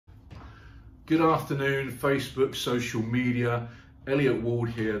Good afternoon, Facebook, social media. Elliot Ward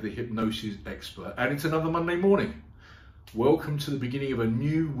here, the hypnosis expert, and it's another Monday morning. Welcome to the beginning of a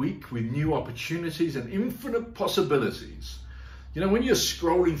new week with new opportunities and infinite possibilities. You know, when you're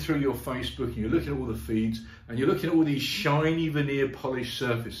scrolling through your Facebook and you're looking at all the feeds and you're looking at all these shiny veneer polished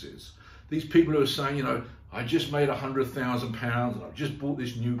surfaces, these people who are saying, you know, I just made £100,000 and I've just bought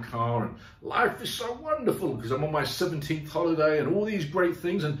this new car and life is so wonderful because I'm on my 17th holiday and all these great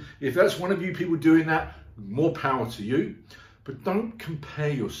things. And if that's one of you people doing that, more power to you. But don't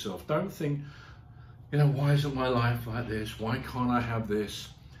compare yourself. Don't think, you know, why isn't my life like this? Why can't I have this?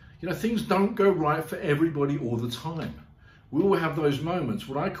 You know, things don't go right for everybody all the time. We all have those moments,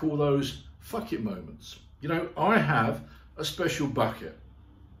 what I call those fuck it moments. You know, I have a special bucket,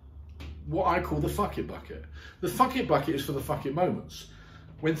 what I call the fuck it bucket. The fuck it bucket is for the fuck it moments.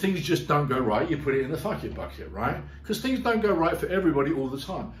 When things just don't go right, you put it in the fuck it bucket, right? Because things don't go right for everybody all the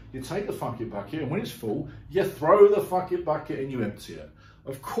time. You take the fuck it bucket and when it's full, you throw the fuck it bucket and you empty it.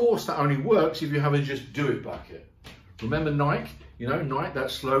 Of course, that only works if you have a just do it bucket. Remember Nike? You know, Nike,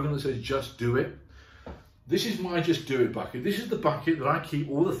 that slogan that says just do it. This is my just do it bucket. This is the bucket that I keep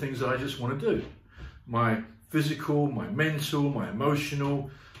all the things that I just want to do. My physical, my mental, my emotional,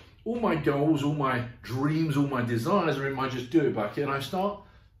 all my goals, all my dreams, all my desires are in my just do it bucket, and I start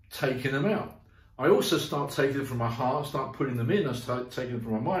taking them out. I also start taking them from my heart, start putting them in, I start taking them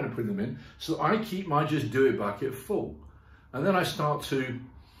from my mind and putting them in, so I keep my just do it bucket full. And then I start to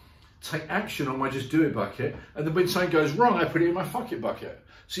take action on my just do it bucket, and then when something goes wrong, I put it in my fuck it bucket.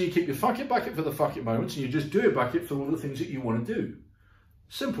 So you keep your fuck it bucket for the fuck it moments, and you just do it bucket for all the things that you want to do.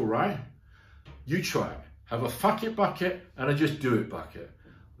 Simple, right? You try it. Have a fuck it bucket and a just do it bucket.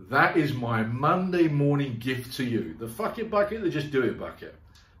 That is my Monday morning gift to you. The fuck it bucket, the just do it bucket.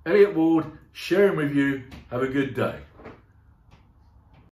 Elliot Ward, sharing with you. Have a good day.